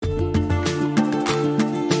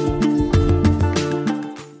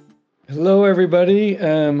everybody.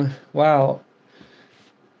 Wow.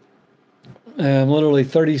 Literally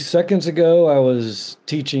 30 seconds ago, I was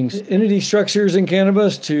teaching entity structures in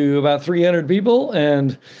cannabis to about 300 people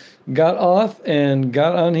and got off and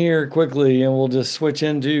got on here quickly, and we'll just switch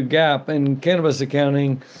into GAAP and cannabis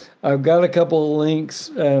accounting. I've got a couple of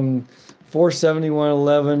links.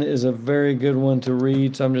 47111 is a very good one to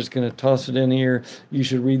read, so I'm just going to toss it in here. You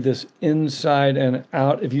should read this inside and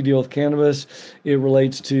out if you deal with cannabis. It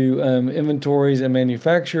relates to inventories and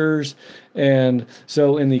manufacturers. And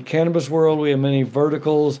so in the cannabis world, we have many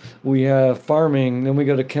verticals. We have farming, then we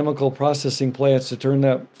go to chemical processing plants to turn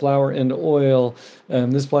that flower into oil.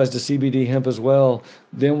 This applies to CBD hemp as well.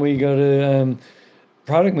 Then we go to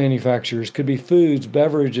product manufacturers, could be foods,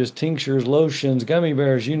 beverages, tinctures, lotions, gummy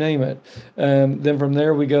bears, you name it. Then from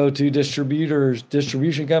there we go to distributors,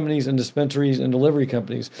 distribution companies, and dispensaries and delivery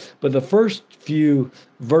companies. But the first few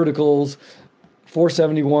verticals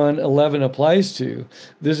 471.11 applies to.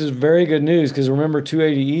 This is very good news because remember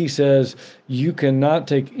 280E says you cannot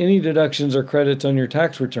take any deductions or credits on your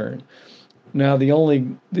tax return. Now, the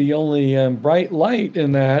only bright light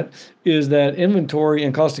in that is that inventory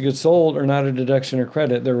and cost of goods sold are not a deduction or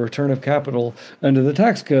credit. They're a return of capital under the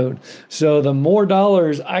tax code. So the more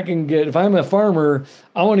dollars I can get, if I'm a farmer,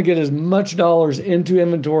 I want to get as much dollars into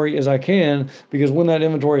inventory as I can, because when that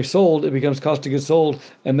inventory is sold, it becomes cost of goods sold,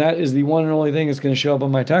 and that is the one and only thing that's going to show up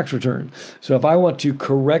on my tax return. So if I want to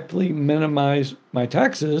correctly minimize my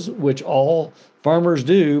taxes, which all farmers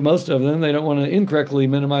do, most of them, they don't want to incorrectly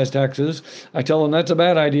minimize taxes. I tell them that's a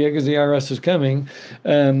bad idea because the IRS is coming.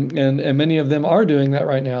 And many of them are doing that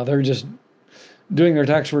right now. They're just doing their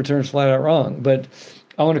tax returns flat out wrong. But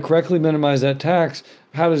I want to correctly minimize that tax.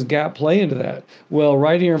 How does GAAP play into that? Well,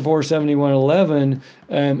 right here in 471.11,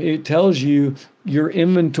 it tells you your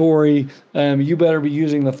inventory, you better be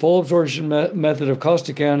using the full absorption method of cost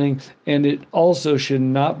accounting, and it also should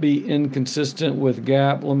not be inconsistent with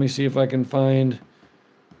GAAP. Let me see if I can find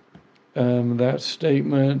that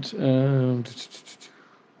statement.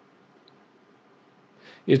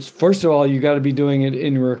 It's, first of all, you got to be doing it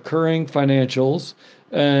in recurring financials.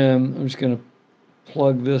 I'm just going to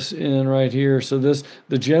plug this in right here. So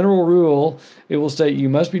the general rule, it will state you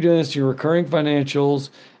must be doing this to your recurring financials,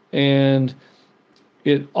 and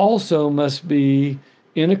it also must be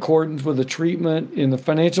in accordance with the treatment in the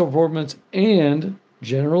financial reportments and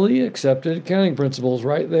generally accepted accounting principles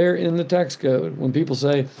right there in the tax code. When people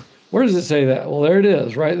say, where does it say that? Well, there it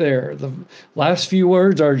is right there. The last few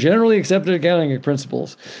words are generally accepted accounting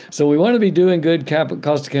principles. So we want to be doing good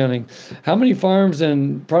cost accounting. How many farms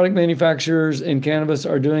and product manufacturers in cannabis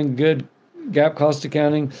are doing good GAAP cost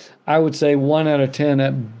accounting? I would say 1 out of 10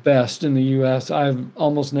 at best in the U.S. I've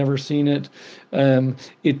almost never seen it.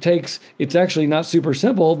 It's actually not super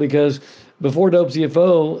simple because before Dope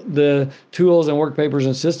CFO, the tools and work papers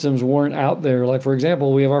and systems weren't out there. Like, for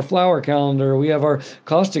example, we have our flower calendar, we have our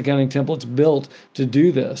cost accounting templates built to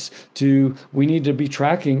do this. We need to be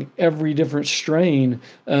tracking every different strain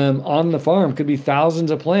on the farm. Could be thousands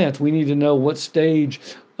of plants. We need to know what stage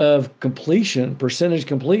of completion, percentage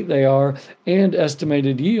complete they are, and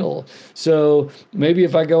estimated yield. So maybe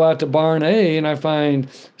if I go out to barn A and I find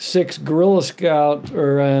 6 Gorilla Scout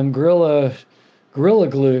or Gorilla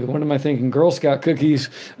Glue. What am I thinking? Girl Scout cookies.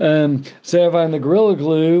 Say I find the Gorilla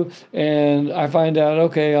Glue and I find out,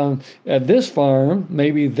 okay, at this farm,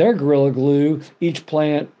 maybe their Gorilla Glue, each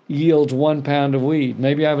plant yields 1 pound of weed.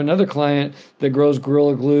 Maybe I have another client that grows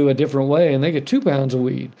Gorilla Glue a different way and they get 2 pounds of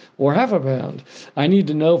weed or half a pound. I need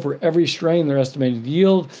to know for every strain their estimated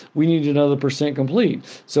yield. We need to know the percent complete.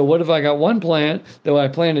 So what if I got one plant that I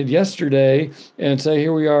planted yesterday and say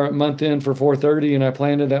here we are at month end for 430 and I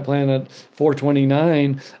planted that plant at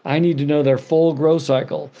 429. I need to know their full grow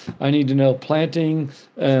cycle. I need to know planting,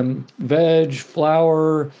 veg,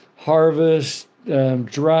 flower, harvest,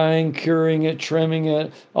 drying, curing it, trimming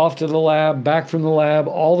it, off to the lab, back from the lab,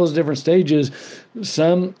 all those different stages.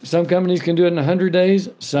 Some companies can do it in 100 days,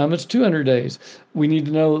 some it's 200 days. We need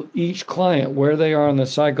to know each client, where they are on the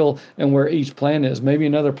cycle and where each plant is. Maybe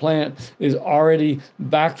another plant is already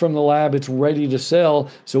back from the lab, it's ready to sell,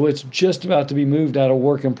 so it's just about to be moved out of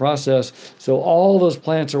work in process. So all those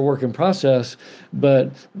plants are work in process,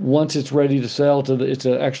 but once it's ready to sell, it's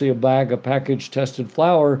actually a bag of packaged tested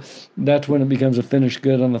flour, that's when it becomes a finished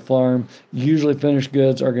good on the farm. Usually finished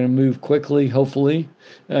goods are going to move quickly, hopefully,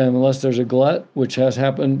 unless there's a glut, which has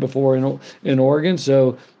happened before in Oregon.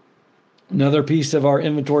 So another piece of our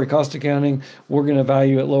inventory cost accounting, we're going to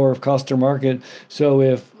value at lower of cost or market. So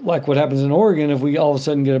if, like what happens in Oregon, if we all of a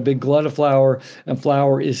sudden get a big glut of flour and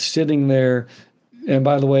flour is sitting there and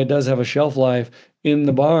by the way, it does have a shelf life in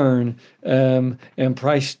the barn, and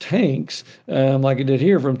price tanks, like it did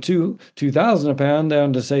here from 2,000 a pound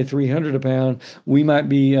down to say 300 a pound, we might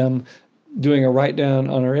be doing a write down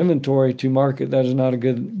on our inventory to market. That is not a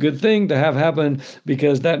good thing to have happen,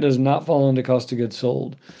 because that does not fall into cost of goods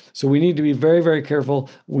sold. So we need to be very, very careful.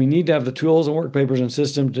 We need to have the tools and work papers and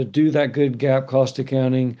system to do that good GAAP cost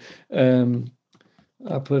accounting.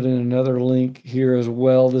 I put in another link here as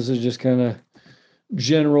well. This is just kind of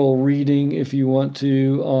general reading if you want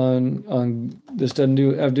to on this doesn't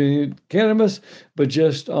have to do cannabis, but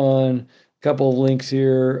just on a couple of links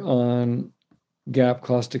here on GAAP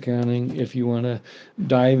cost accounting if you want to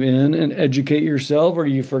dive in and educate yourself, or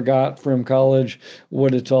you forgot from college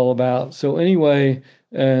what it's all about. So anyway,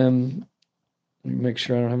 let me make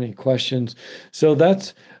sure I don't have any questions. So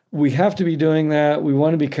we have to be doing that. We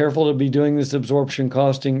want to be careful to be doing this absorption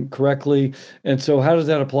costing correctly. And so how does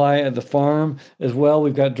that apply at the farm as well?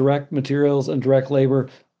 We've got direct materials and direct labor.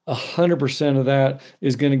 100% of that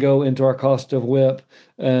is going to go into our cost of WIP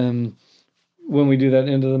when we do that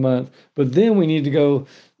end of the month. But then we need to go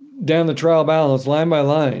down the trial balance line by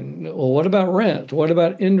line. Well, what about rent? What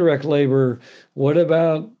about indirect labor? What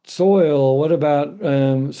about soil? What about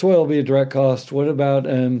soil will be a direct cost? What about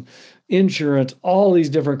insurance? All these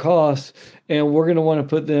different costs, and we're going to want to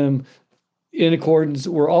put them in accordance.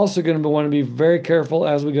 We're also going to want to be very careful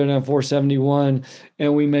as we go down 471,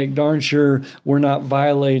 and we make darn sure we're not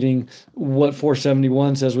violating what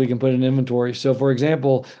 471 says we can put in inventory. So for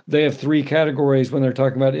example, they have 3 categories when they're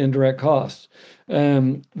talking about indirect costs.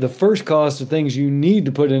 The first cost are things you need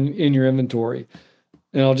to put in your inventory,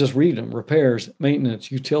 and I'll just read them: repairs,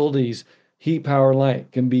 maintenance, utilities, heat, power,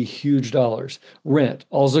 light can be huge dollars. Rent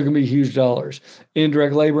also can be huge dollars.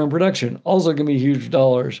 Indirect labor and production also can be huge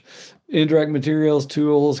dollars. Indirect materials,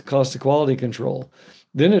 tools, cost of quality control.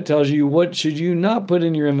 Then it tells you what should you not put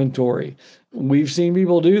in your inventory. We've seen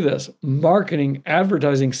people do this. Marketing,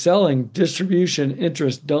 advertising, selling, distribution,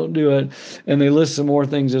 interest, don't do it. And they list some more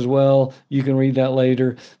things as well. You can read that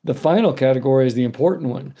later. The final category is the important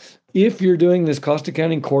one. If you're doing this cost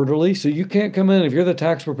accounting quarterly, so you can't come in, if you're the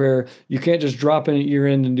tax preparer, you can't just drop in at year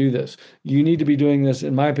end and do this. You need to be doing this,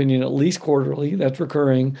 in my opinion, at least quarterly. That's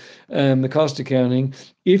recurring, the cost accounting.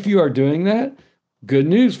 If you are doing that, good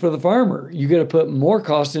news for the farmer. You got to put more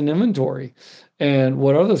costs in inventory. And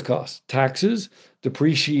what are those costs? Taxes,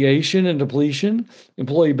 depreciation and depletion,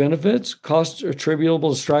 employee benefits, costs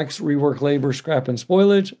attributable to strikes, rework labor, scrap, and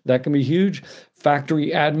spoilage. That can be huge. Factory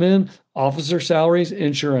admin, officer salaries,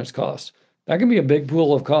 insurance costs. That can be a big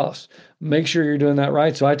pool of costs. Make sure you're doing that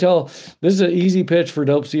right. So this is an easy pitch for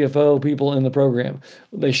Dope CFO people in the program.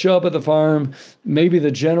 They show up at the farm, maybe the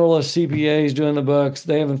generalist CPA is doing the books.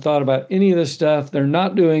 They haven't thought about any of this stuff. They're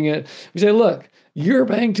not doing it. We say, look, you're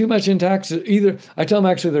paying too much in taxes. Either, I tell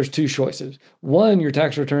them actually there's 2 choices. One, your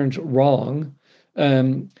tax return's wrong,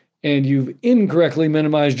 and you've incorrectly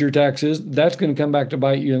minimized your taxes. That's going to come back to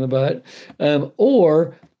bite you in the butt.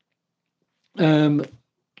 Or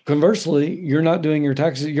conversely, you're not doing your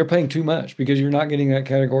taxes. You're paying too much because you're not getting that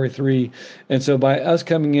category 3. And so by us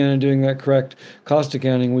coming in and doing that correct cost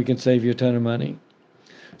accounting, we can save you a ton of money.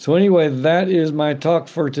 So anyway, that is my talk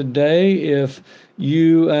for today. If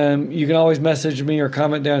you can always message me or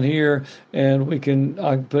comment down here, and I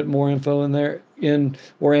can put more info in there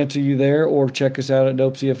or answer you there, or check us out at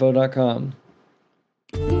dopecfo.com.